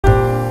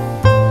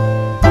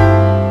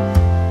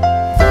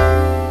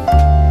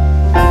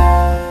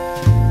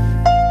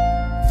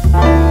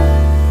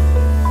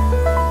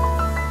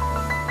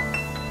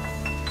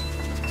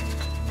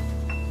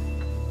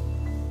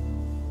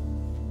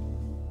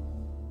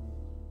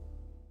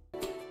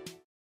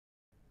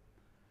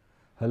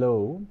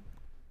Hello,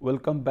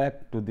 welcome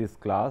back to this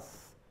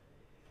class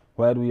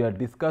where we are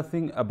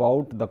discussing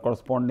about the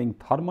corresponding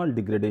thermal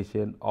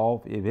degradation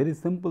of a very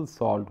simple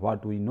salt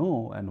what we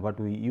know and what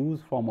we use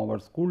from our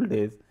school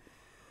days,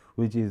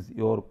 which is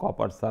your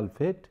copper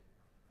sulphate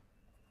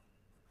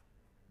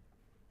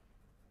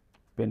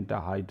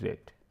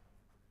pentahydrate,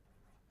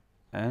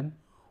 and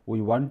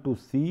we want to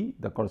see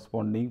the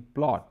corresponding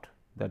plot,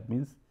 that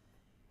means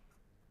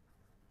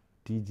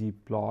TG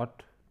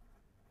plot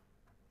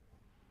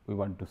we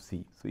want to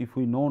see. So, if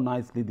we know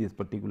nicely this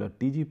particular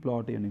TG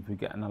plot and if we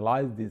can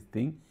analyze this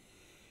thing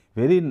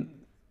very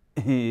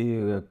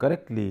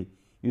correctly,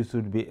 you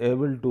should be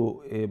able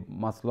to a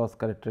mass loss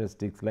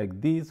characteristics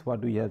like this.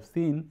 What we have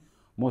seen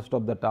most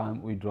of the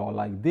time we draw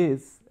like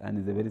this, and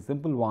is a very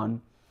simple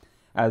one,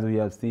 as we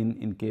have seen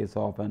in case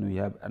of, and we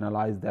have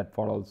analyzed that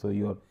for also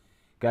your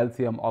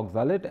calcium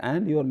oxalate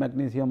and your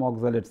magnesium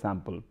oxalate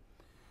sample.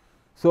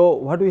 So,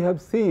 what we have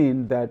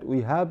seen that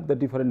we have the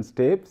different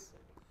steps,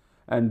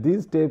 and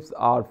these steps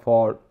are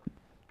for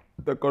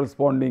the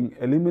corresponding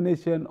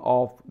elimination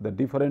of the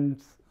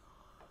different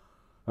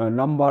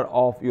number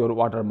of your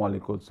water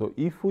molecules. So,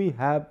 if we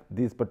have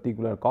this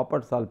particular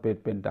copper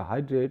sulphate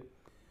pentahydrate,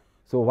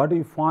 so what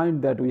we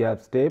find that we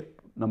have step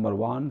number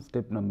 1,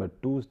 step number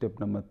 2, step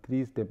number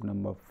 3, step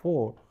number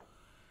 4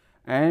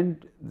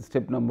 and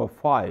step number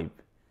 5.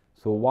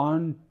 So,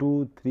 1,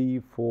 2, 3,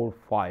 4,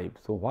 5.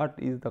 So, what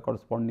is the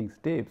corresponding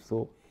step?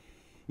 So,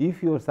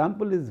 if your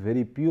sample is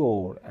very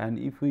pure and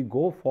if we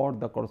go for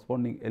the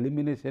corresponding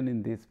elimination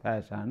in this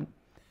fashion,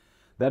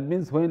 that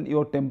means when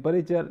your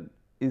temperature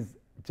is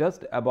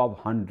just above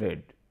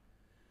 100.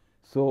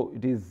 So,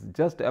 it is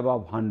just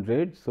above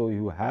 100. So,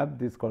 you have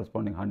this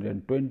corresponding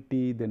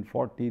 120, then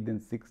 40,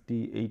 then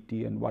 60,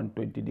 80 and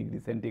 120 degree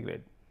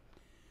centigrade.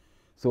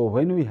 So,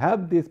 when we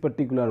have this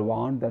particular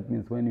one, that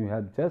means when you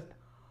have just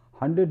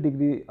 100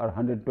 degree or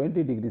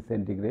 120 degree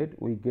centigrade,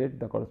 we get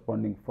the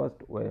corresponding first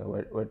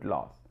weight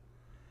loss.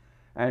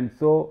 And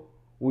so,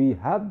 we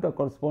have the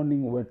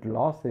corresponding weight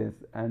losses,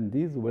 and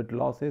these weight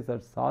losses are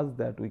such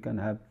that we can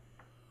have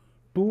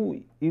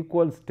two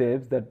equal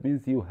steps. That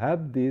means, you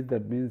have this,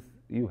 that means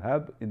you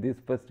have in this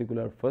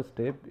particular first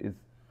step is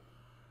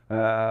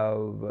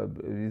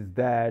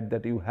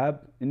that you have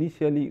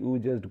initially you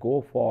just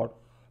go for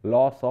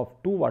loss of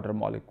 2 water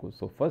molecules.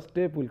 So, first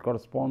step will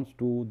corresponds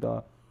to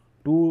the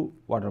 2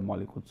 water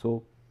molecules.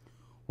 So,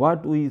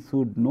 what we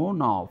should know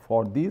now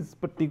for this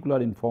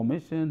particular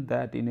information,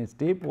 that in a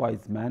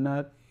stepwise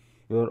manner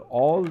your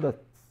all the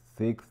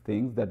 6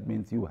 things, that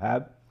means you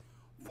have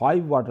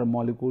 5 water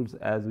molecules,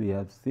 as we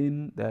have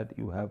seen that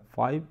you have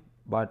 5,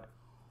 but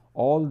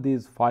all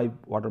these 5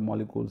 water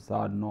molecules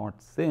are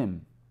not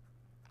same.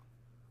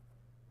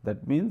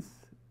 That means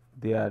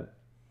their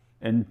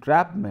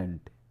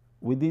entrapment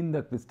within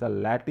the crystal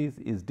lattice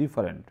is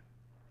different.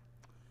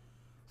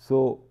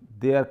 So,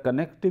 their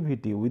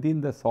connectivity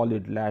within the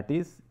solid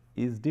lattice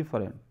is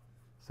different.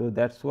 So,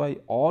 that is why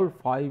all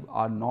 5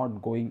 are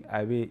not going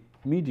away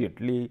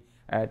immediately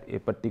at a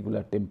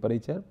particular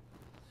temperature,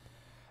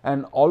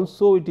 and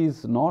also it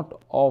is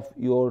not of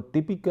your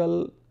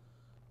typical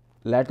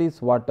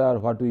lattice water.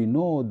 What we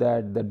know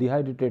that the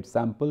dehydrated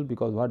sample,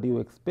 because what you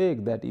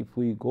expect that if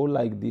we go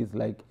like this,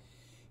 like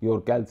your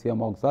calcium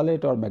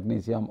oxalate or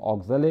magnesium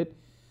oxalate,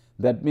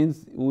 that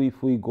means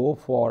if we go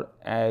for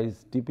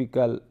as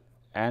typical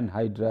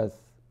anhydrous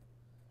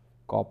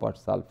copper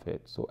sulphate.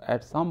 So,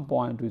 at some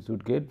point we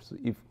should get,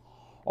 if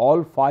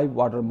all 5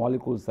 water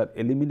molecules are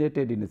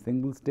eliminated in a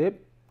single step,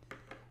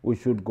 we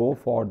should go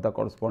for the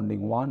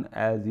corresponding one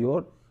as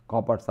your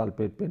copper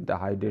sulphate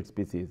pentahydrate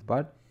species.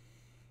 But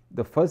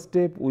the first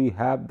step we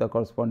have the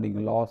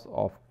corresponding loss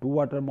of 2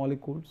 water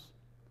molecules.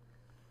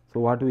 So,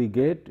 what we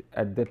get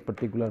at that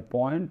particular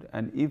point,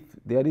 and if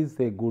there is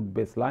a good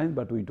baseline,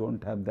 but we do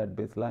not have that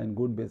baseline,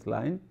 good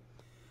baseline,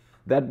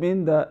 that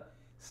means the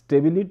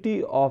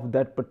stability of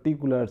that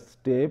particular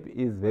step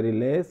is very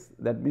less.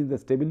 That means the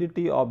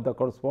stability of the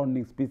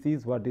corresponding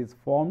species what is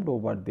formed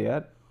over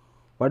there,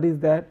 what is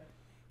that,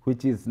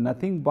 which is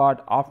nothing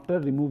but after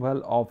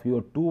removal of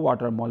your 2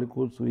 water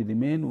molecules we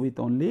remain with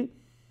only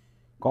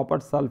copper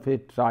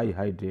sulphate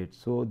trihydrate.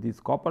 So, this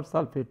copper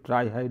sulphate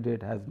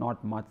trihydrate has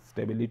not much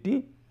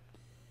stability.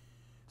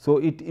 So,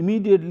 it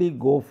immediately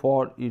go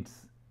for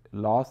its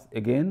loss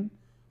again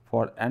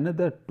for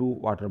another 2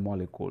 water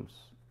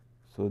molecules.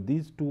 So,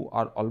 these 2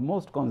 are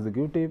almost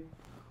consecutive,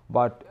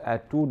 but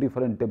at 2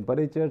 different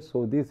temperatures.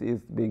 So, this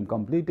is being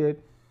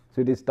completed. So,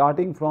 it is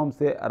starting from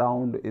say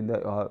around in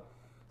the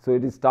so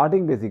it is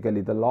starting basically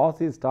the loss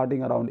is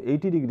starting around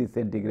 80 degree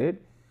centigrade,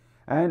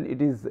 and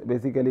it is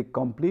basically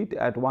complete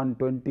at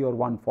 120 or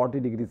 140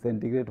 degree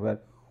centigrade, where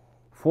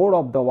 4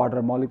 of the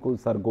water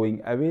molecules are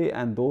going away,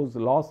 and those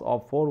loss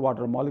of 4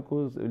 water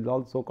molecules will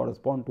also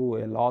correspond to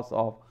a loss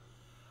of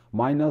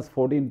minus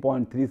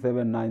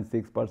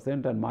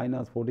 14.3796% and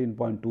minus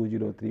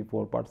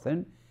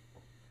 14.2034%.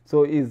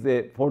 So, is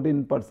a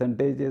 14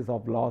 percentages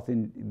of loss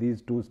in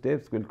these 2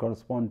 steps will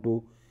correspond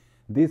to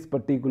this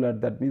particular,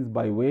 that means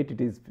by weight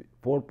it is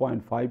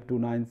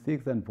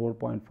 4.5296 and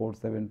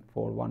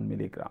 4.4741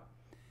 milligram.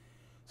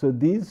 So,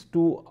 these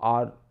two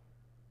are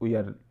we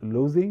are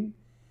losing.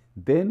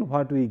 Then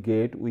what we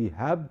get, we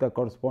have the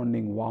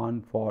corresponding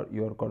one for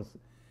your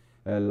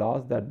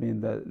loss. That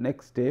means the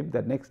next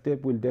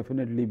step will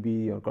definitely be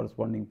your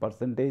corresponding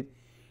percentage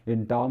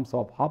in terms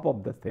of half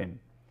of the same.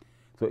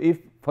 So, if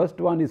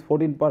first one is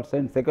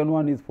 14%, second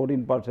one is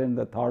 14%,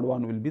 the third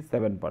one will be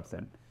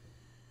 7%.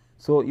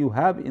 So, you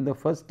have in the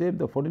first step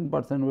the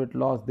 14% weight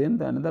loss, then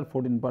the another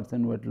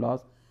 14% weight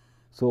loss.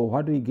 So,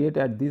 what we get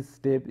at this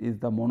step is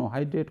the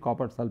monohydrate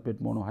copper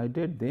sulphate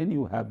monohydrate, then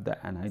you have the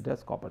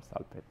anhydrous copper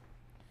sulphate.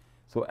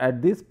 So,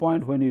 at this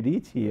point when you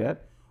reach here,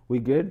 we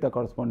get the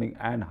corresponding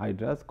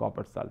anhydrous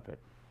copper sulphate,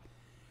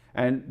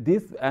 and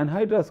this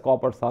anhydrous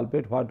copper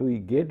sulphate what we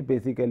get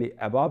basically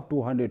above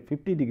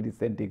 250 degrees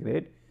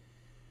centigrade.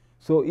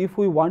 So, if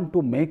we want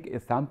to make a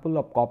sample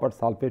of copper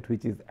sulphate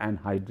which is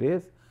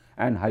anhydrous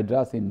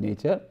in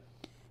nature,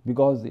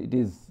 because it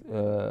is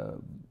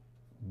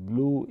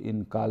blue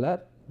in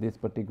color, this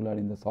particular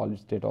in the solid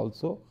state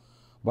also,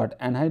 but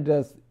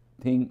anhydrous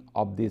thing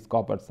of this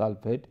copper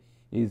sulphate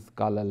is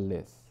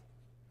colorless.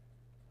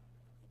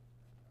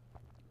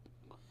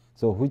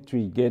 So, which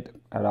we get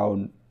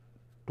around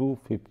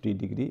 250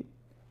 degree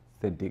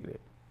centigrade.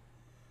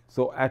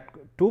 So, at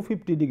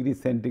 250 degree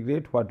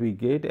centigrade what we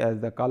get as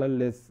the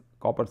colorless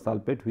copper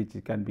sulphate, which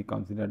can be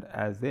considered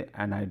as a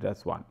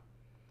anhydrous one.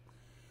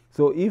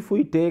 So, if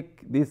we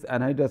take this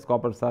anhydrous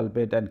copper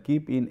sulphate and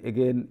keep in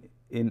again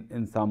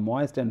in some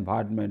moist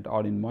environment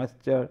or in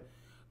moisture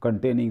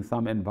containing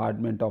some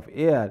environment of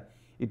air,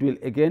 it will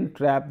again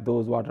trap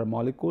those water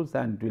molecules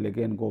and it will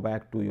again go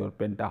back to your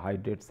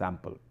pentahydrate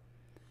sample.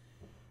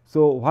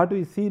 So, what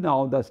we see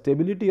now, the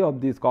stability of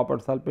this copper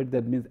sulphate,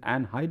 that means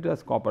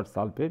anhydrous copper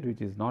sulphate,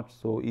 which is not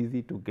so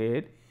easy to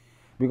get,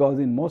 because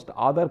in most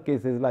other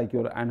cases like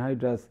your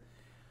anhydrous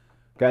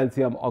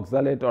calcium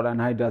oxalate or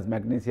anhydrous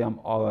magnesium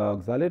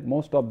oxalate,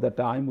 most of the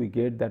time we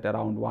get that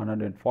around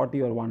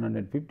 140 or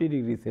 150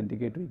 degrees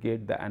centigrade we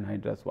get the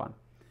anhydrous one.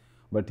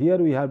 But here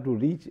we have to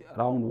reach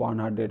around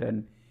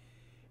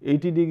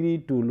 180 degree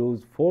to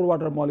lose 4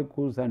 water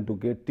molecules and to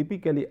get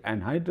typically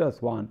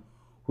anhydrous one,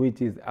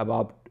 which is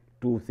above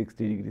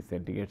 260 degrees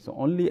centigrade. So,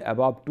 only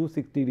above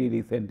 260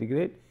 degrees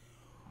centigrade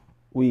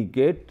we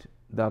get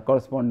the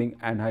corresponding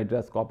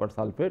anhydrous copper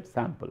sulphate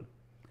sample,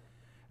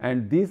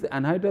 and this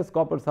anhydrous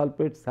copper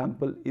sulphate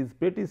sample is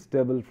pretty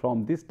stable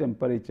from this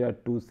temperature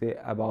to say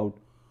about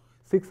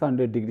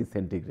 600 degrees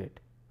centigrade.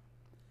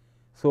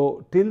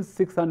 So, till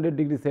 600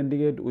 degrees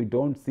centigrade we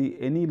do not see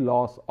any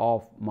loss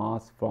of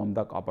mass from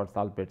the copper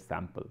sulphate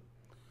sample,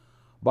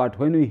 but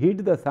when we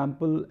heat the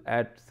sample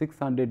at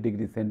 600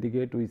 degrees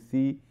centigrade we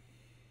see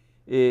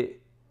a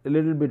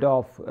little bit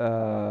of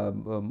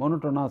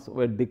monotonous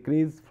weight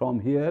decrease from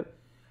here,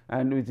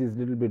 and which is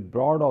little bit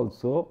broad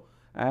also,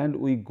 and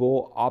we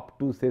go up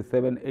to say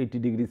 780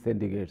 degrees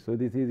centigrade. So,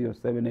 this is your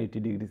 780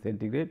 degrees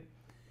centigrade.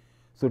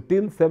 So,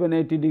 till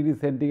 780 degrees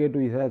centigrade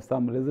we have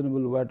some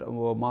reasonable weight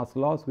mass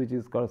loss, which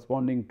is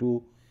corresponding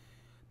to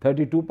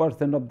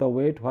 32% of the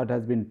weight what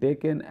has been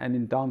taken, and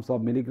in terms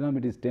of milligram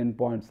it is 10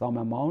 point some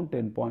amount,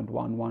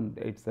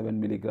 10.1187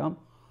 milligram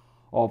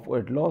of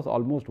weight loss,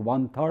 almost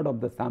 1/3 of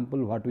the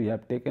sample what we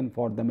have taken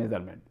for the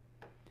measurement.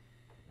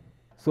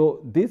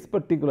 So, this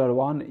particular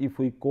one, if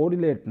we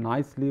correlate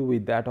nicely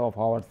with that of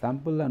our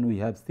sample, and we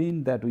have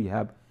seen that we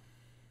have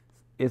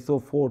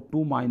SO4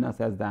 2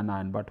 minus as the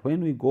anion, but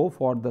when we go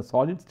for the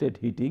solid state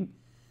heating,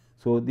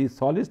 so the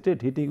solid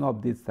state heating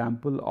of this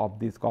sample of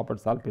this copper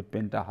sulphate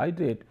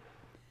pentahydrate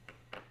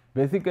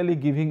basically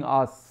giving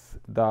us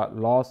the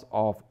loss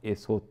of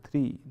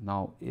SO3.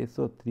 Now,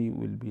 SO3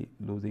 will be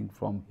losing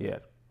from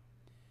here.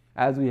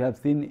 As we have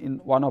seen in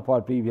one of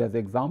our previous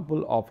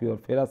example of your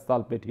ferrous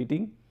sulphate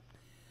heating,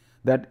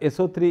 that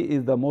SO3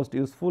 is the most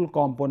useful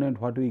component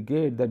what we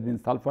get, that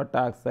means sulfur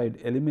dioxide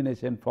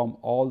elimination from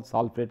all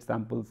sulphate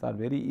samples are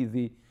very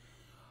easy,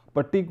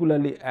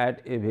 particularly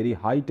at a very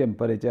high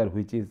temperature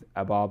which is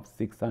above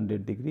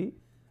 600 degree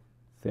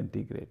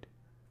centigrade.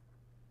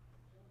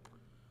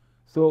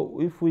 So,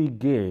 if we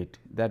get,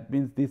 that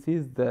means this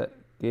is the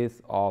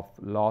case of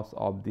loss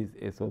of this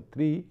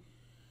SO3,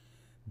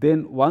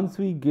 then once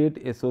we get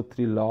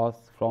SO3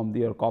 loss from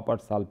your copper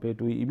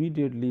sulphate, we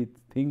immediately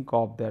think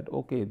of that,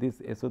 okay, this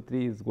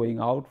SO3 is going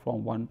out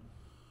from one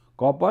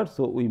copper.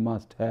 So, we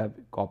must have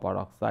copper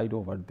oxide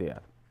over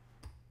there.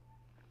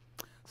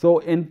 So,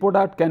 end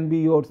product can be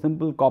your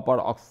simple copper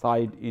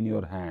oxide in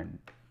your hand,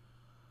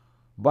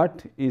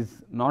 but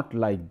is not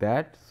like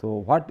that. So,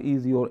 what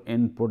is your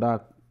end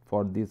product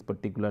for this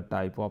particular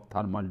type of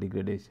thermal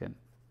degradation?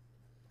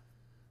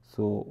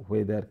 So,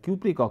 whether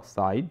cupric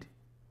oxide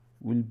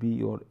will be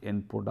your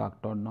end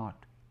product or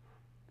not.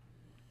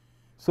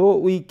 So,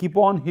 we keep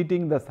on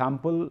heating the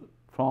sample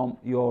from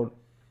your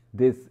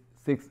this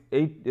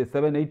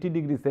 780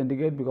 degree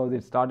centigrade, because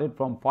it started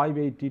from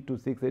 580 to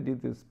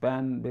 680, this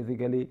span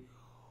basically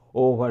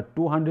over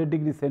 200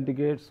 degree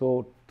centigrade.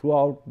 So,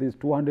 throughout this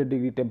 200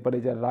 degree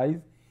temperature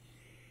rise,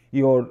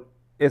 your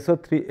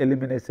SO3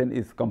 elimination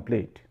is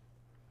complete.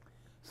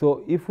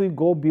 So, if we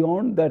go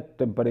beyond that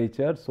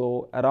temperature,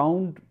 so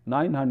around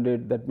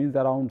 900, that means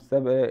around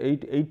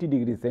 80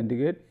 degrees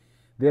centigrade,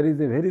 there is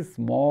a very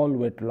small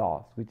wet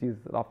loss, which is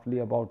roughly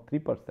about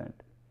 3%.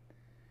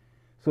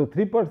 So,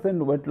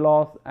 3% wet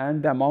loss,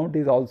 and the amount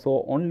is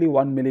also only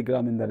 1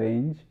 milligram in the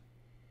range,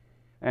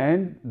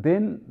 and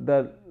then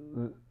the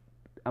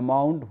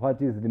amount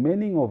what is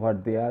remaining over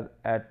there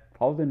at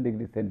 1000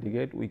 degrees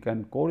centigrade, we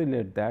can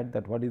correlate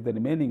that what is the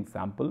remaining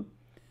sample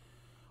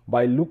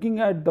by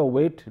looking at the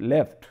weight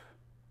left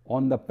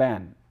on the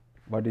pan,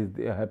 what is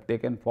they have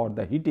taken for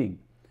the heating.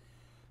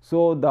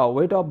 So, the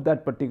weight of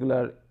that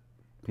particular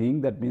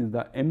thing, that means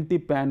the empty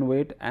pan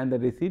weight and the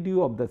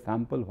residue of the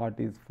sample what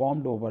is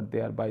formed over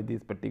there by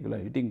this particular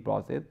heating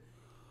process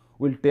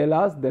will tell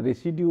us the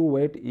residue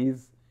weight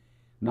is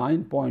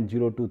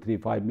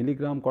 9.0235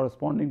 milligram,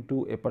 corresponding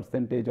to a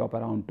percentage of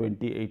around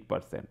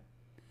 28%.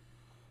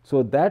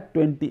 So, that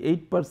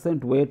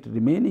 28% weight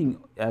remaining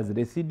as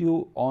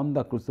residue on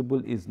the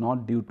crucible is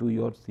not due to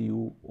your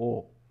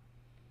CuO,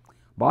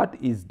 but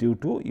is due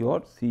to your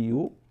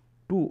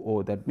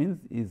Cu2O. That means,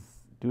 is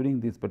during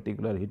this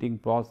particular heating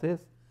process,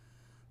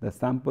 the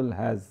sample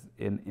has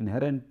an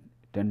inherent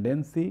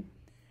tendency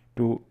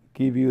to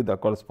give you the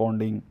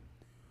corresponding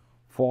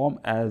form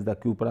as the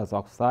cuprous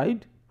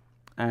oxide,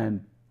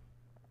 and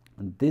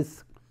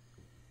this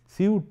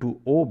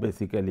Cu2O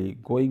basically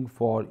going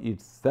for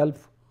its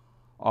self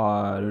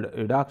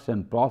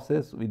reduction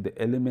process with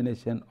the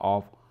elimination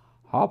of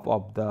half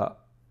of the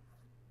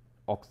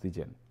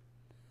oxygen.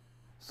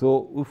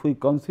 So, if we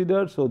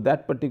consider, so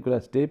that particular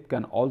step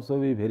can also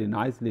be very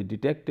nicely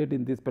detected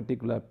in this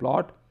particular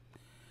plot,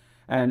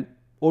 and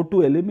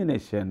O2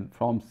 elimination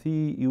from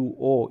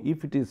CuO,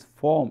 if it is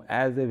formed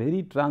as a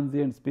very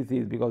transient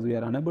species, because we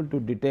are unable to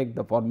detect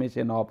the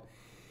formation of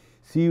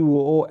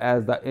CuO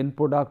as the end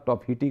product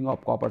of heating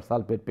of copper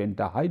sulphate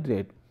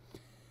pentahydrate.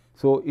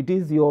 So, it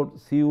is your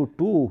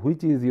Cu2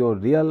 which is your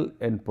real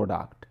end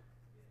product,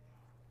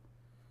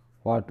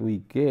 what we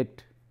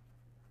get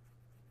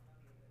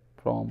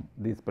from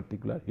this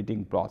particular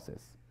heating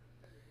process.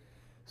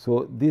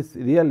 So, this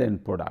real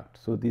end product.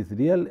 So, this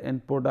real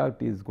end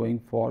product is going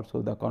for,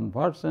 so the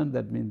conversion,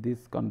 that means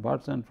this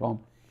conversion from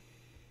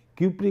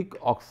cupric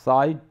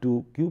oxide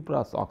to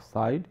cuprous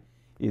oxide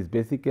is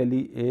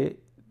basically a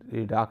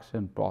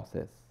reduction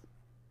process.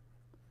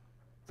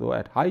 So,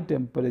 at high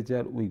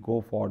temperature we go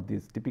for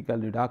this typical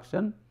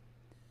reduction.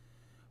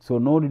 So,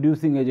 no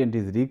reducing agent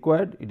is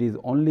required, it is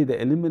only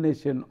the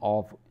elimination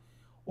of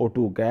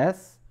O2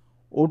 gas.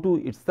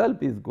 O2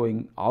 itself is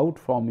going out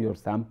from your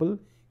sample,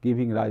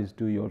 giving rise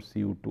to your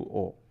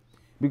Cu2O.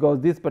 Because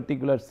this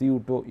particular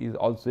Cu2 is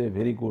also a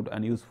very good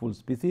and useful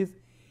species,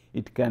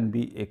 it can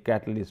be a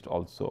catalyst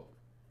also.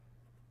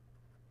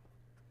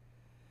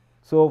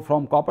 So,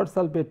 from copper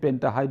sulphate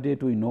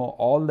pentahydrate we know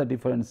all the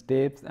different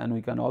steps, and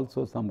we can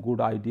also some good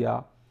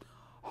idea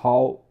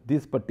how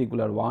this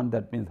particular one,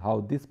 that means how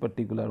this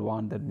particular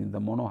one, that means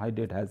the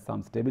monohydrate has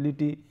some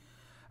stability,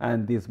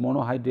 and this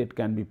monohydrate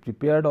can be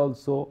prepared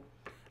also,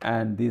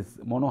 and this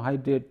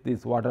monohydrate,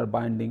 this water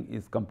binding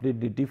is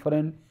completely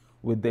different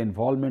with the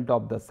involvement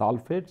of the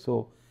sulphate.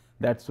 So,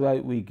 that is why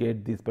we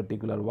get this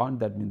particular one,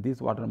 that means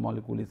this water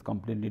molecule is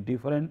completely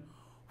different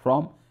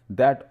from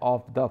that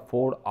of the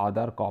 4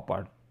 other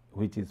copper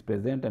which is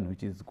present and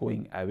which is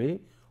going away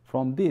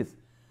from this.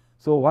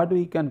 So, what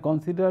we can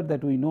consider,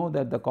 that we know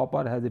that the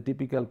copper has a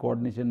typical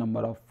coordination number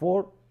of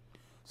 4.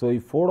 So,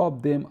 if 4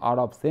 of them are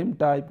of same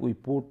type, we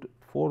put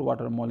 4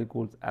 water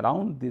molecules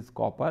around this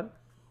copper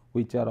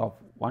which are of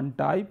one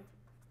type.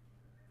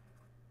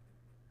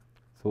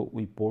 So,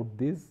 we put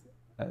this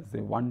as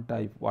a one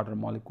type water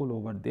molecule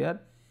over there.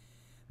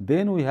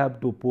 Then we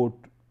have to put,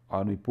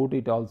 or we put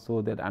it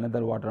also that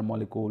another water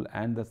molecule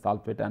and the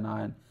sulphate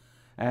anion,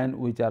 and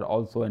which are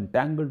also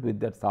entangled with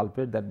that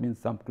sulphate. That means,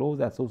 some close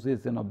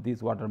association of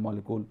this water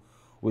molecule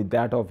with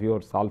that of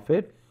your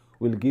sulphate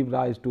will give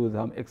rise to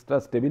some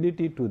extra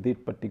stability to this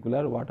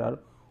particular water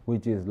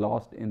which is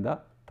lost in the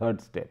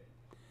third step.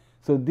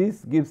 So,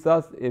 this gives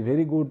us a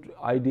very good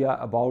idea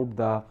about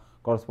the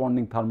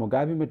corresponding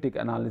thermogravimetric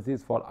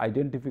analysis for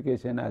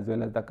identification as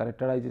well as the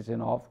characterization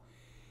of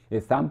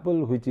a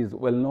sample which is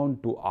well known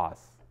to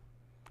us.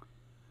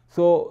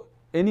 So,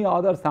 any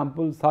other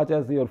sample such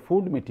as your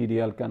food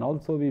material can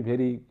also be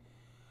very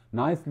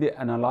nicely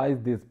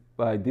analyzed this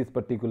by this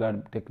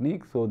particular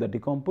technique. So, the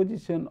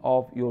decomposition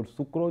of your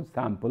sucrose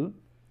sample.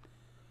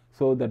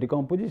 So, the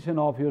decomposition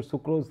of your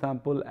sucrose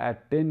sample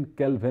at 10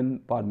 Kelvin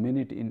per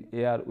minute in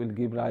air will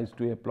give rise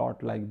to a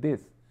plot like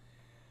this.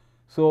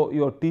 So,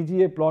 your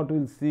TGA plot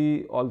will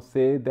see or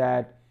say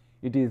that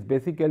it is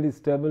basically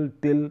stable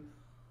till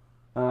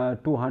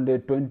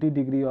 220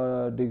 degree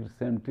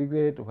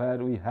centigrade, where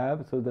we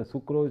have. So, the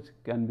sucrose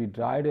can be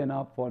dried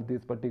enough for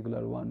this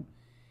particular one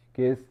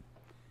case.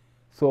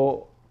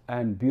 So,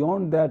 and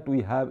beyond that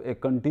we have a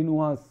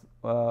continuous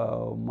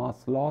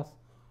mass loss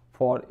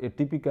for a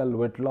typical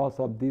wet loss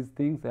of these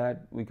things,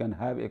 that we can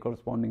have a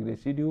corresponding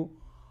residue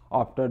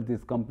after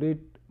this complete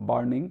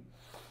burning.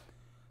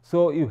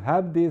 So, you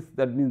have this,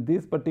 that means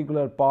this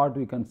particular part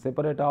we can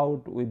separate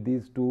out with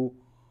these two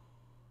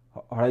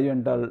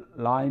horizontal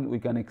line we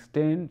can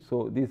extend.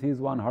 So, this is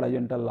one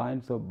horizontal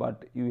line. So,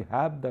 but you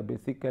have the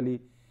basically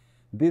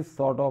this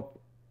sort of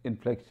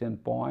inflection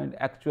point,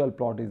 actual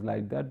plot is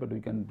like that, but we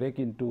can break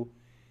into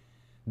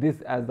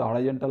this as the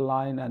horizontal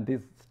line and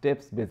these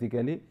steps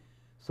basically.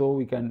 So,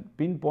 we can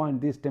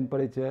pinpoint this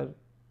temperature,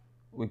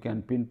 we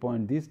can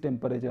pinpoint this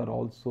temperature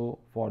also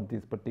for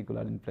this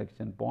particular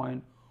inflection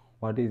point.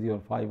 What is your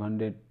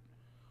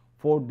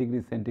 504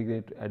 degrees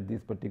centigrade at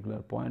this particular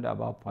point,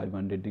 above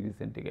 500 degrees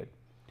centigrade.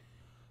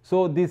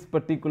 So, this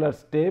particular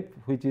step,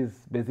 which is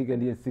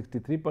basically a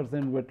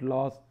 63% wet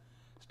loss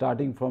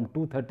starting from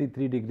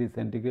 233 degrees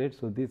centigrade.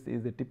 So, this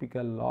is a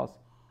typical loss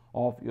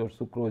of your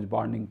sucrose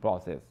burning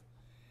process.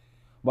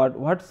 But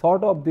what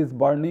sort of this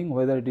burning,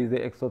 whether it is a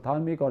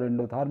exothermic or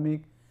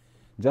endothermic,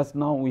 just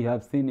now we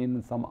have seen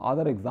in some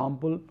other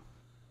example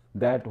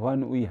that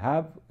when we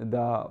have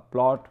the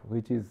plot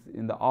which is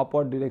in the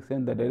upward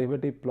direction, the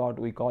derivative plot,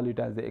 we call it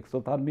as the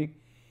exothermic,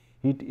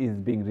 heat is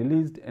being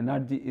released,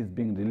 energy is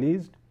being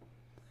released.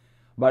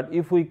 But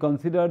if we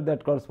consider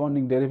that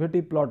corresponding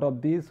derivative plot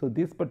of this, so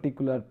this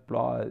particular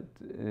plot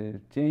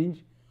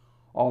change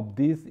of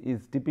this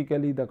is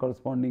typically the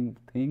corresponding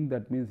thing,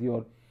 that means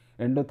your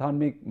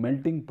endothermic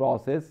melting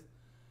process,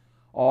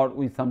 or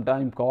we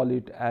sometimes call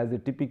it as a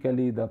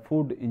typically the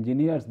food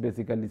engineers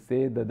basically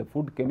say that the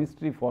food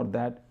chemistry for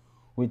that,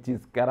 which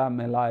is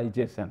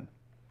caramelization.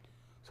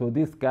 So,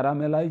 this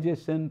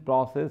caramelization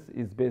process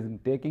is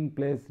taking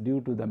place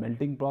due to the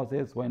melting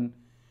process when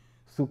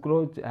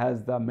sucrose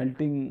has the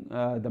melting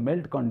the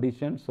melt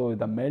condition. So,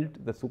 the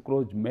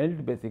sucrose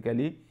melt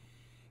basically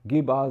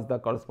give us the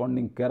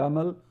corresponding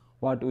caramel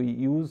what we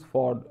use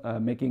for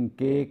making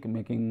cake,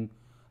 making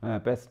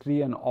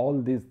pastry and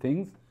all these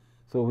things.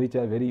 So, which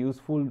are very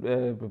useful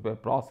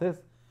process,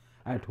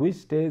 at which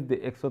stage the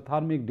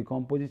exothermic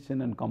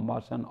decomposition and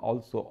combustion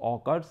also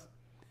occurs.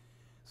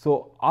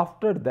 So,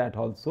 after that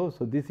also,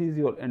 so this is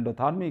your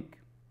endothermic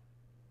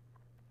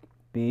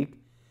peak,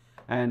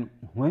 and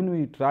when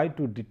we try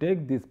to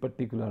detect this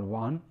particular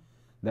one,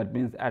 that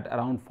means at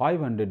around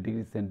 500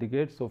 degrees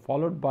centigrade. So,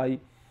 followed by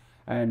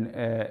an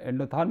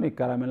endothermic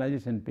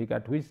caramelization peak,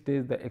 at which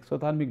stage the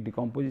exothermic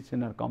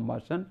decomposition or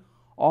combustion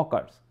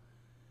occurs.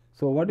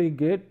 So, what we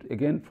get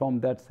again from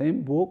that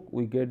same book,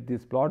 we get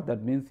this plot,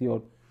 that means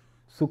your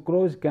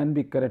sucrose can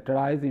be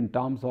characterized in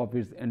terms of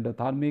its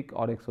endothermic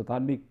or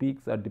exothermic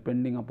peaks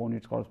depending upon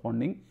its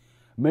corresponding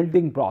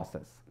melting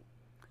process.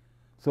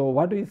 So,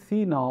 what we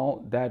see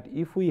now that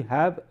if we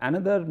have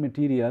another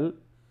material,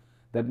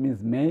 that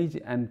means maize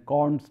and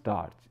corn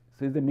starch,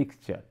 so it is a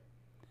mixture.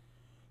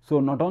 So,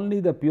 not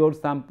only the pure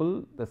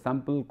sample, the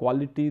sample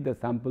quality, the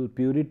sample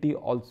purity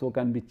also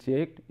can be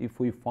checked if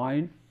we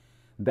find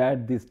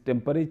that this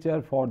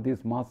temperature for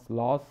this mass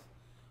loss,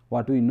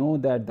 what we know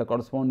that the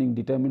corresponding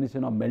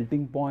determination of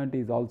melting point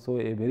is also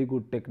a very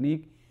good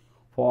technique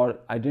for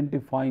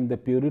identifying the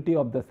purity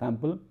of the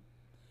sample.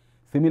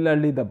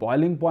 Similarly, the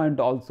boiling point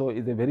also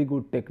is a very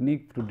good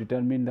technique to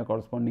determine the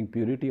corresponding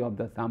purity of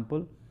the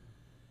sample,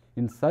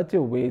 in such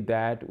a way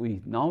that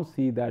we now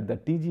see that the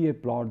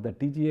TGA plot, the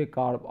TGA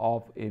curve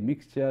of a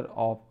mixture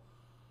of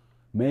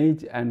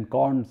maize and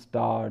corn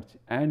starch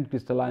and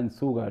crystalline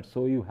sugar.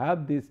 So, you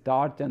have the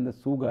starch and the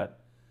sugar.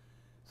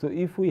 So,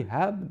 if we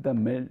have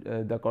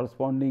the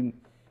corresponding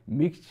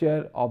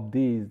mixture of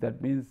these,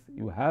 that means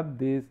you have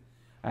this,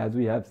 as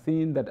we have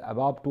seen that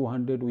above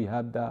 200 we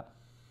have the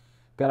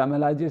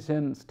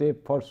caramelization step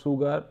for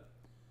sugar.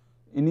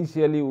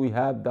 Initially, we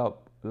have the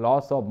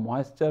loss of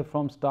moisture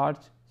from starch.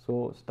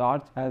 So,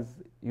 starch has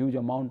huge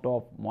amount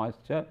of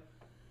moisture.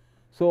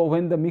 So,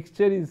 when the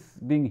mixture is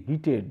being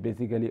heated,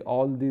 basically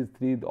all these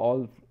three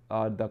all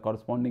are the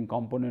corresponding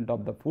component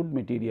of the food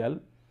material.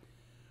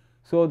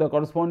 So, the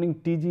corresponding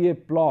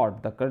TGA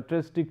plot, the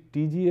characteristic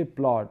TGA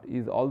plot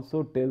is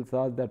also tells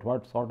us that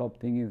what sort of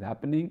thing is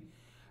happening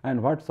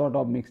and what sort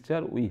of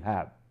mixture we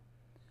have.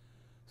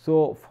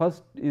 So,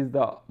 first is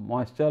the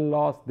moisture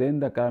loss, then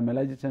the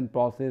caramelization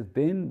process,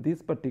 then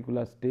this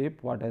particular step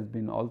what has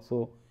been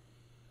also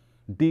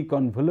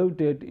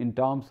deconvoluted in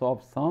terms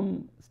of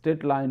some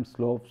straight line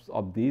slopes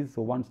of these.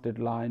 So, one straight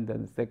line,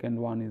 then the second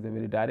one is a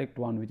very direct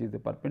one which is a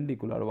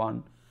perpendicular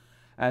one,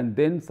 and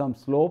then some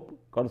slope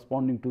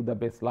corresponding to the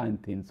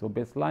baseline thin. So,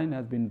 baseline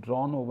has been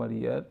drawn over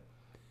here.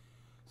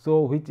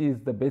 So, which is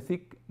the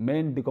basic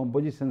main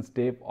decomposition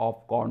step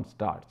of corn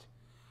starch,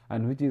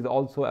 and which is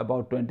also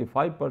about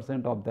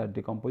 25% of that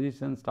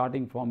decomposition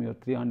starting from your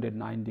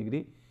 309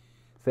 degree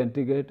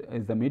centigrade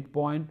is the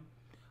midpoint.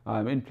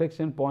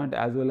 Inflection point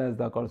as well as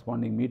the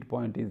corresponding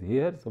midpoint is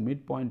here. So,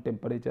 midpoint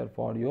temperature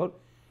for your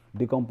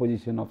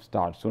decomposition of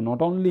starch. So,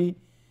 not only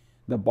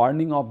the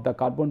burning of the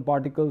carbon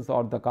particles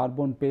or the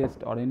carbon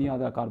paste or any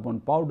other carbon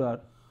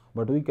powder,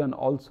 but we can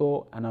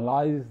also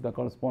analyze the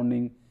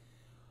corresponding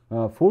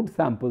food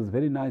samples,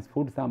 very nice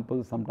food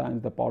samples,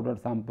 sometimes the powder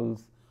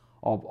samples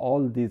of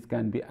all these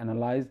can be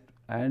analyzed.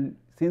 And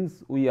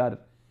since we are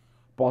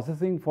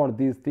processing for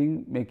these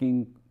things,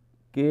 making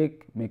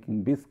cake,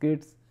 making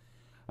biscuits,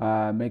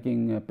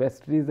 making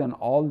pastries and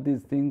all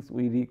these things,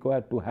 we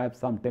require to have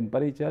some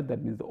temperature,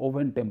 that means the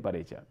oven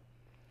temperature.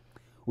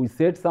 We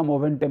set some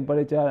oven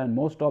temperature and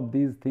most of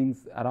these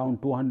things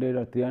around 200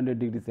 or 300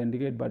 degrees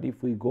centigrade, but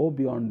if we go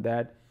beyond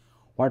that,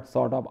 what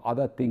sort of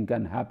other thing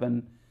can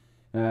happen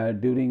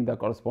during the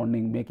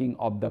corresponding making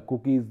of the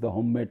cookies, the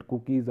homemade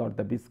cookies or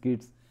the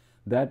biscuits,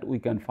 that we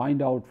can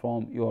find out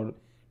from your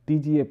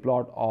TGA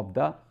plot of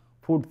the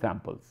food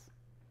samples.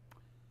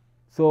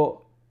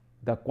 So,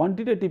 the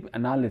quantitative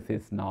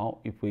analysis now,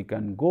 if we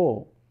can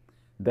go,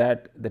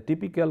 that the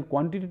typical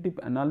quantitative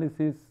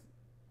analysis,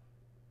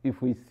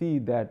 if we see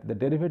that the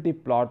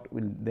derivative plot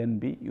will then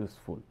be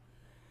useful.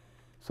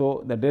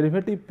 So, the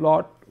derivative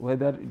plot,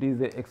 whether it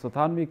is a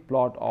exothermic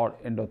plot or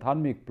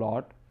endothermic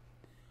plot,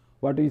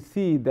 what we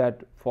see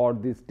that for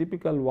this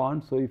typical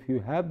one. So, if you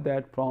have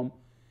that from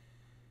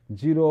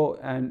 0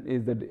 and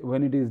is the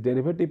when it is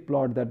derivative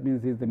plot, that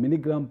means is the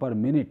milligram per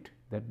minute,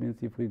 that means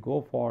if we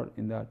go for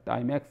in the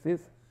time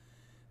axis,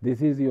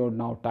 this is your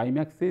now time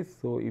axis.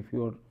 So, if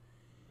your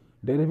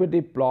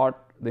derivative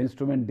plot, the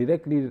instrument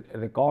directly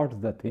records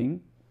the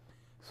thing.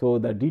 So,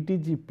 the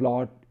DTG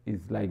plot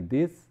is like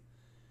this.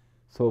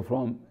 So,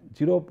 from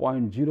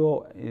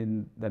 0.0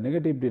 in the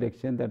negative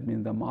direction, that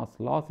means the mass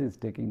loss is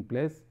taking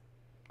place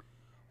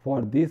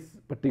for this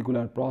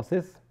particular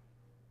process,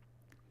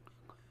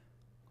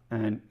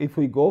 and if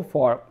we go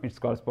for its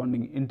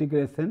corresponding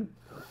integration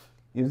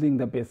using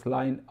the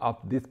baseline of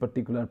this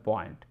particular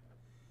point.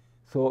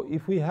 So,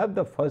 if we have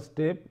the first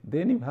step,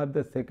 then you have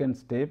the second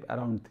step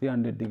around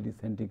 300 degrees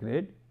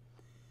centigrade.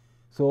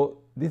 So,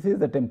 this is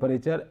the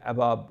temperature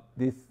above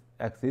this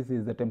axis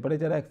is the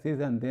temperature axis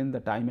and then the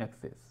time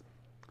axis.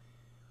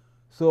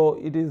 So,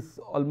 it is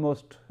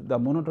almost the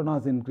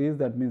monotonous increase,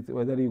 that means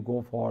whether you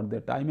go for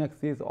the time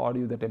axis or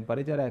you the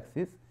temperature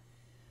axis.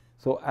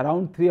 So,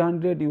 around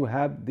 300 you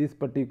have this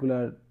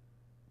particular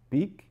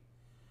peak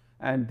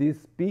and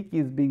this peak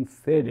is being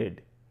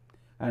shaded,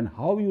 and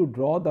how you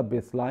draw the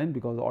baseline,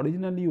 because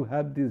originally you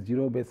have this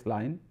 0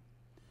 baseline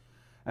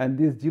and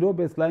this 0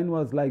 baseline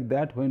was like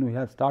that when we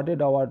have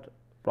started our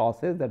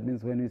process, that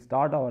means when we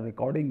start our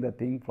recording the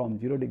thing from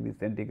 0 degree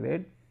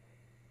centigrade.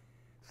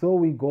 So,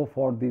 we go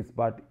for this,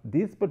 but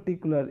this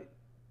particular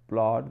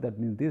plot, that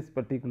means this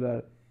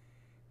particular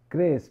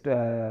crest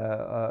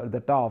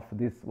the top,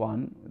 this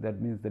one,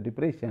 that means the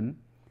depression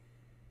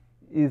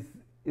is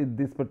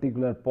this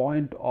particular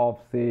point of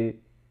say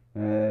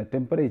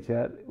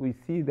temperature. We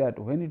see that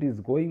when it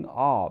is going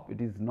up, it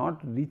is not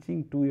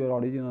reaching to your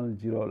original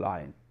 0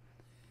 line.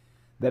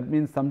 That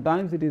means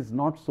sometimes it is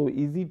not so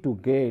easy to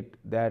get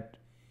that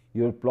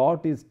your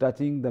plot is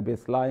touching the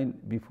baseline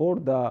before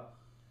the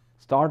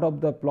start of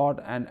the plot,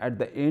 and at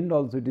the end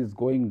also it is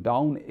going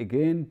down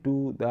again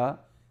to the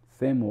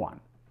same one.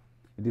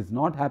 It is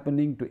not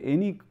happening to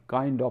any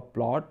kind of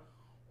plot.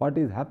 What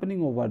is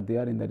happening over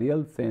there in the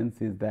real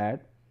sense is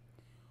that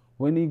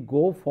when we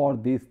go for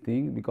this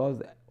thing,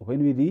 because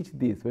when we reach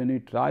this, when we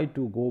try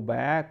to go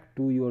back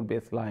to your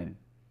baseline,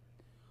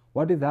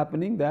 what is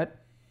happening that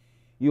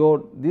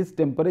your this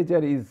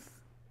temperature is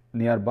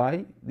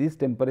nearby, this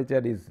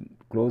temperature is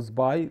close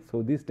by.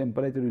 So, this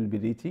temperature will be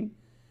reaching.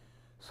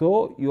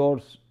 So, your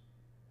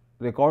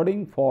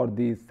recording for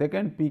the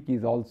second peak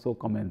is also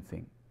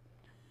commencing.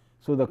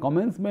 So, the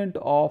commencement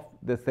of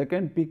the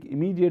second peak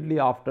immediately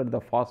after the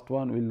first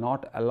one will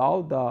not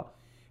allow the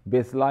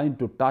baseline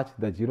to touch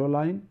the 0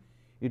 line,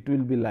 it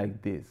will be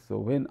like this. So,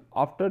 when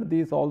after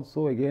this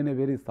also again a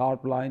very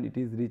sharp line, it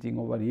is reaching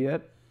over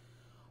here,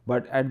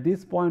 but at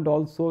this point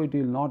also it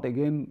will not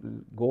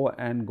again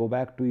go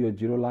back to your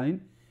 0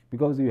 line,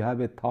 because you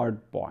have a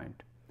third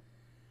point.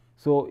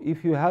 So,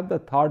 if you have the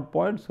third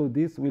point, so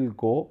this will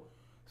go.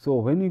 So,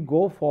 when you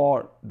go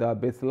for the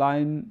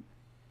baseline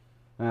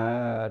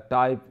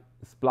type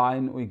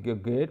spline we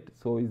get,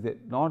 so is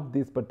it not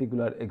this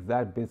particular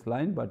exact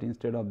baseline, but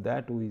instead of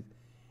that we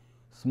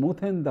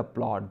smoothen the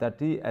plot,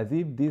 that is as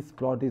if this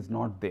plot is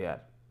not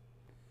there.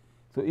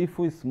 So, if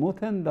we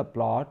smoothen the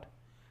plot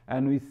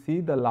and we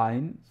see the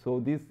line, so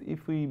this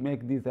if we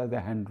make this as a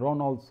hand drawn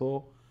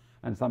also,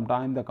 and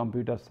sometime the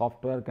computer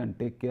software can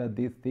take care of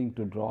this thing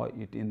to draw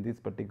it in this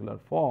particular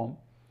form.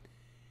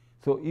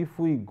 So, if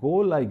we go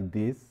like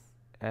this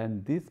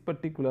and this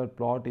particular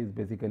plot is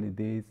basically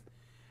this,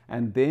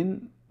 and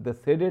then the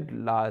shaded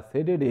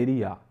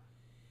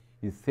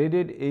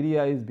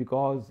area is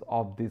because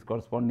of this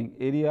corresponding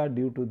area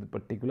due to the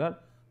particular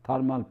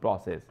thermal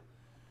process.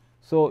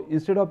 So,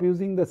 instead of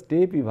using the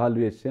step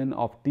evaluation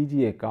of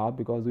TGA curve,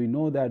 because we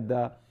know that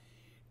the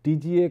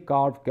TGA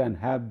curve can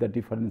have the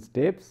different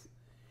steps,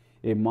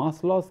 a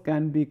mass loss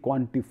can be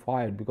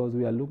quantified, because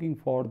we are looking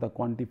for the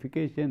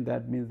quantification,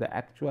 that means the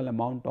actual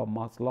amount of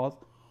mass loss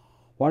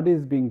what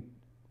is being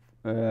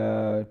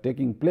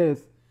taking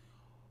place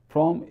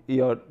from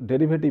your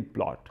derivative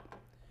plot.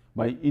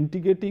 By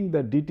integrating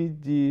the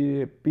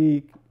DTG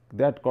peak,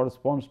 that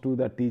corresponds to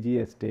the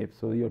TGA step.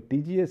 So, your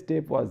TGA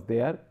step was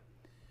there.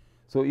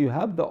 So, you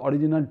have the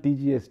original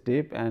TGA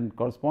step, and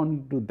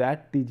corresponding to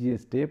that TGA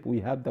step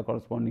we have the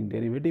corresponding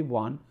derivative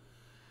one,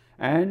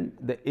 and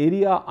the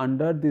area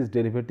under this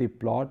derivative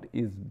plot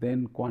is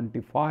then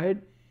quantified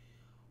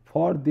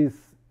for this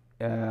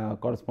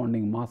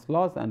corresponding mass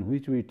loss, and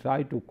which we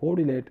try to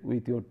correlate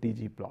with your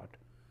TG plot.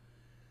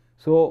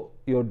 So,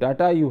 your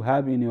data you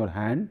have in your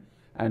hand,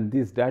 and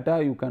this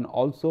data you can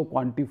also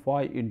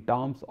quantify in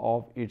terms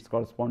of its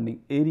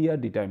corresponding area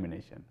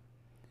determination.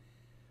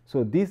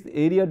 So, this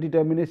area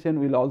determination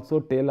will also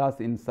tell us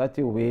in such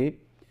a way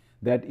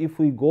that if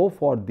we go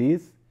for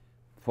this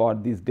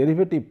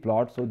derivative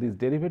plot. So, this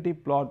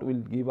derivative plot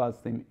will give us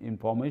some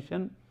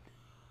information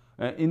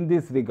in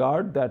this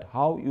regard, that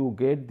how you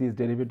get this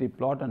derivative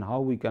plot and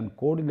how we can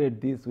correlate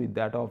this with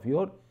that of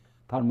your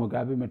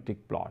thermogravimetric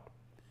plot.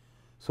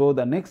 So,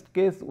 the next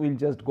case we will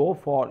just go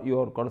for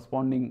your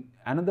corresponding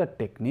another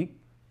technique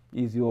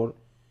is your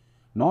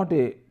not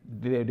a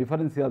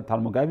differential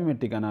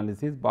thermogravimetric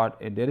analysis, but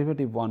a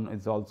derivative one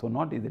is also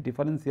not, is a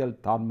differential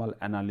thermal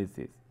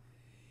analysis,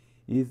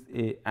 is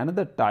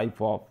another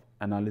type of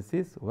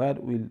analysis where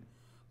we will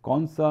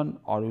concern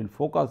or will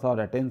focus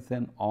our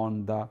attention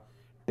on the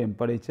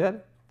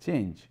temperature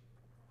change.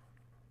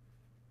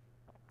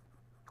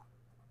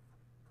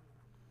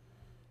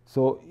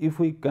 So, if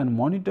we can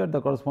monitor the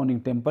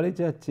corresponding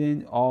temperature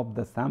change of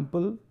the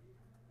sample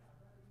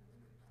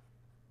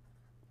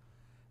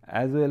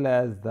as well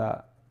as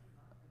the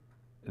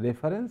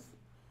reference,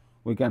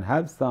 we can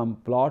have some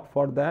plot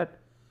for that,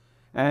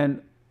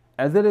 and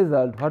as a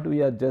result what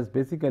we are just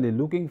basically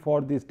looking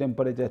for this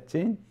temperature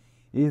change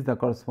is the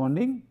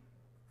corresponding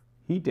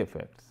heat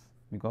effects,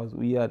 because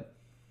we are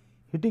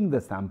heating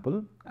the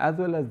sample as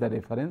well as the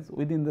reference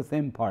within the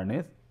same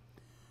furnace.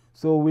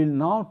 So, we will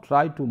now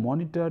try to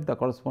monitor the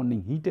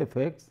corresponding heat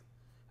effects,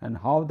 and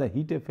how the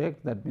heat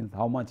effect, that means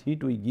how much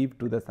heat we give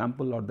to the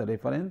sample or the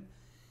reference,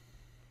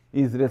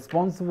 is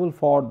responsible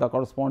for the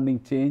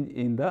corresponding change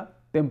in the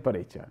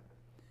temperature.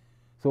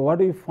 So, what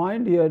we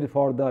find here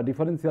for the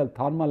differential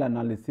thermal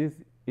analysis,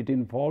 it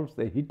involves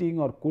a heating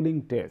or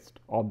cooling test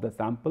of the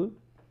sample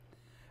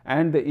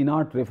and the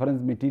inert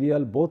reference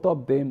material, both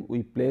of them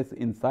we place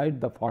inside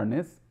the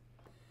furnace,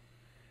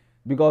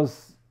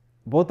 because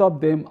both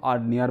of them are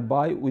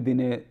nearby within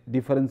a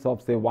difference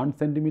of say 1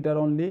 centimeter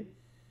only.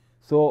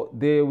 So,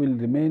 they will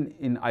remain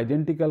in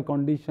identical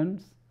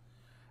conditions,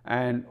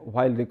 and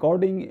while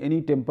recording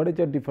any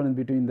temperature difference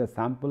between the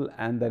sample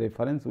and the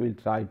reference, we will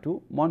try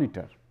to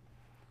monitor.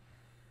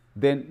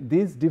 Then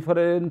this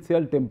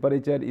differential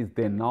temperature is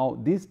then now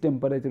this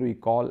temperature we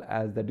call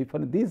as the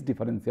this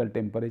differential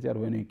temperature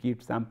when we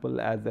keep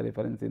sample as the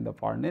reference in the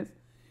furnace,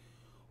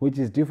 which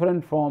is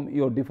different from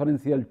your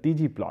differential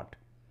TG plot.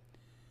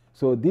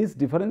 So, this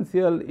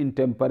differential in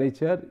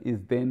temperature is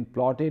then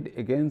plotted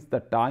against the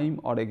time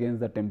or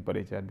against the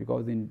temperature,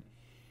 because in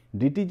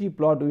DTG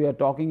plot we are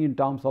talking in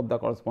terms of the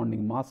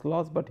corresponding mass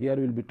loss, but here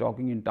we will be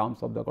talking in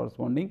terms of the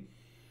corresponding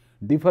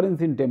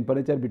difference in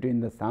temperature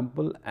between the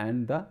sample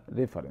and the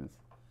reference.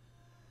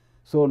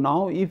 So,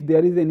 now if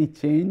there is any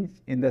change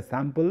in the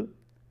sample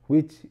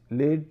which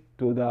led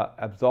to the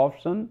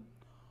absorption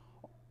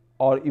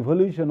or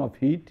evolution of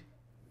heat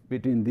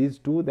between these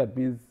two, that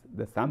means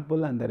the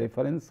sample and the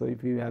reference. So,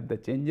 if you have the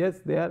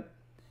changes there,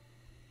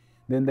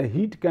 then the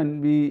heat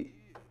can be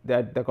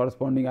that the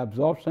corresponding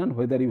absorption,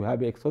 whether you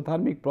have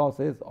exothermic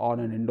process or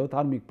an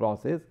endothermic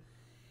process,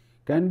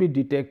 can be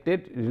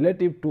detected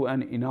relative to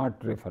an inert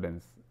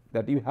reference,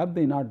 that you have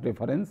the inert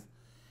reference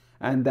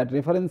and that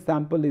reference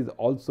sample is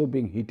also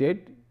being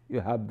heated.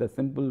 You have the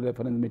simple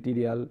reference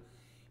material,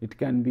 it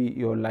can be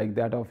your like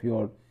that of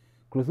your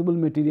crucible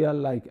material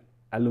like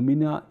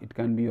alumina, it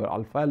can be your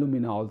alpha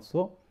alumina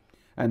also,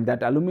 and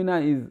that alumina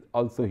is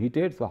also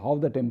heated. So, how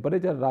the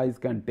temperature rise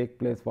can take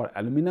place for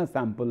alumina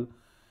sample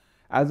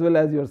as well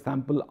as your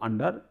sample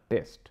under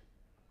test.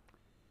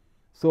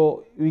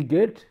 So, we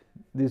get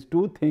these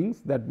two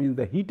things, that means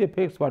the heat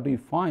effects what we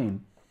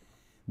find,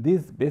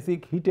 these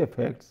basic heat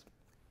effects,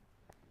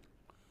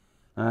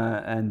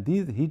 and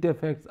these heat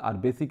effects are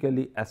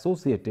basically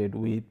associated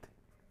with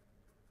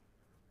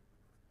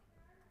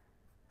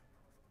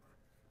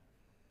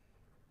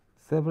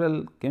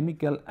several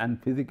chemical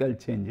and physical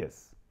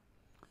changes.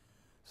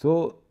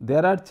 So,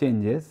 there are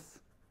changes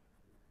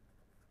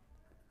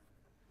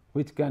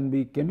which can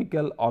be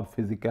chemical or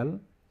physical,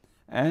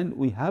 and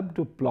we have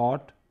to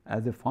plot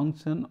as a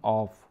function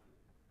of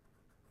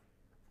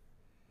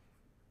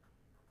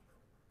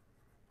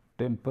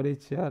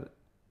temperature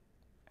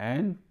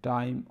and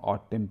time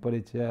or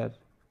temperature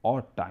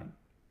or time,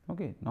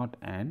 okay, not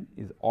and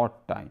is or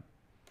time.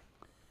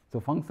 So,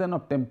 function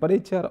of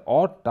temperature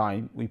or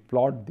time we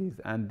plot this,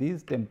 and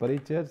these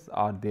temperatures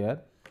are there.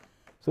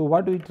 So,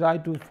 what we try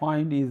to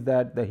find is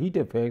that the heat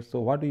effect.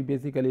 So, what we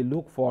basically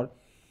look for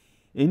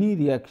any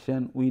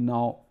reaction, we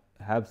now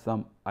have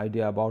some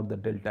idea about the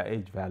delta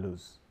H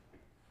values,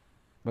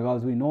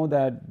 because we know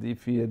that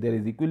if there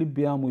is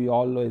equilibrium, we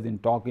always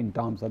talk in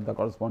terms of the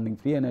corresponding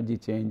free energy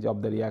change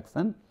of the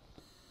reaction.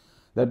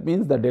 That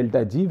means the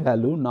delta G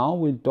value, now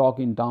we will talk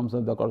in terms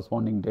of the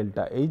corresponding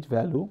delta H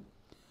value,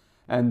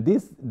 and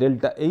this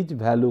delta H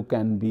value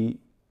can be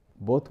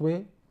both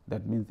way,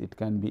 that means it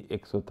can be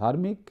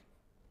exothermic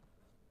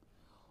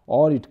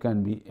or it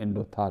can be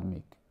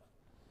endothermic.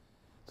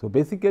 So,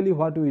 basically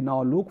what we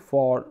now look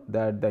for,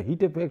 that the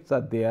heat effects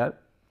are there,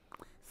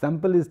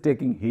 sample is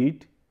taking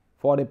heat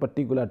for a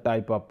particular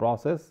type of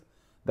process,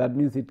 that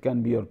means it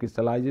can be your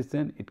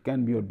crystallization, it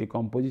can be your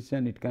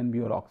decomposition, it can be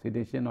your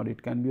oxidation, or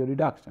it can be your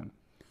reduction.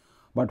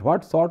 But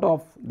what sort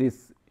of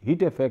this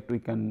heat effect we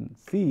can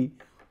see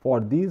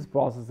for these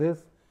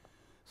processes?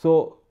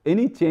 So,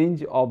 any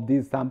change of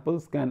these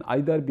samples can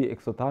either be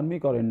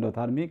exothermic or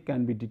endothermic,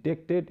 can be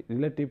detected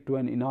relative to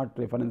an inert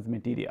reference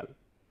material.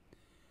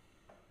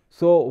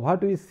 So,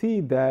 what we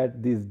see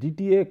that these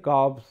DTA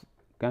curves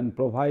can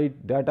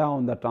provide data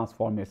on the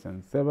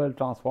transformations, several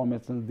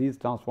transformations. These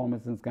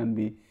transformations can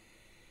be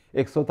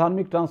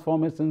exothermic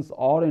transformations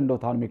or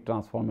endothermic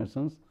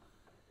transformations,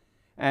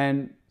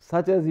 and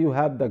such as you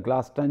have the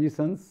glass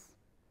transitions,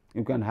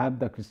 you can have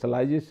the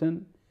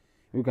crystallization,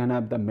 you can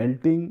have the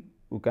melting,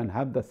 you can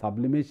have the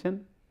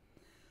sublimation.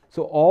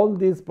 So, all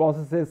these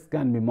processes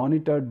can be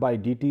monitored by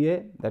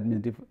DTA, that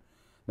means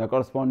the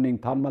corresponding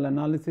thermal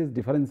analysis,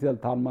 differential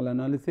thermal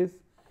analysis,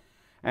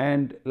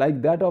 and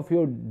like that of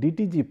your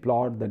DTG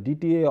plot, the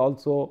DTA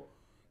also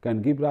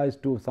can give rise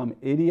to some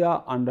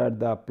area under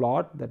the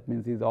plot, that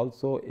means is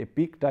also a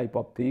peak type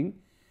of thing.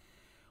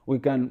 We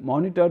can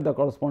monitor the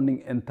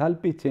corresponding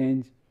enthalpy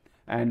change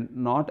and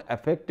not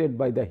affected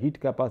by the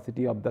heat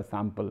capacity of the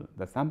sample.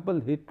 The sample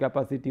heat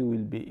capacity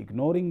will be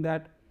ignoring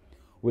that,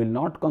 will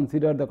not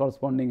consider the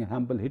corresponding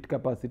sample heat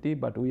capacity,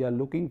 but we are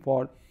looking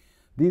for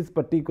these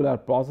particular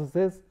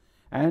processes,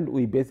 and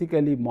we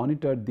basically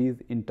monitor these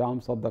in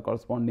terms of the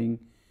corresponding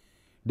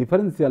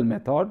differential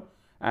method.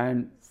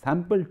 And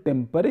sample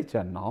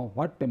temperature, now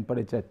what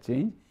temperature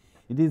change?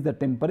 It is the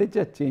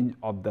temperature change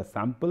of the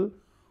sample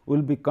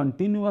will be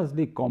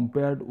continuously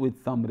compared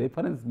with some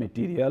reference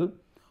material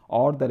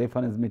or the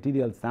reference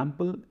material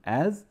sample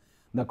as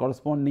the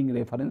corresponding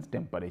reference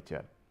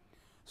temperature.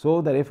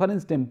 So, the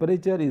reference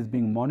temperature is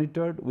being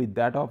monitored with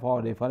that of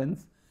our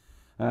reference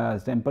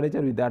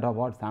temperature with that of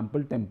our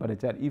sample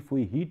temperature if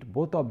we heat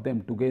both of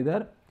them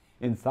together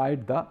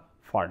inside the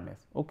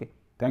furnace. Okay.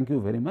 Thank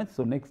you very much.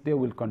 So, next day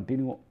we will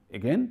continue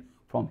again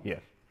from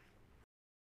here.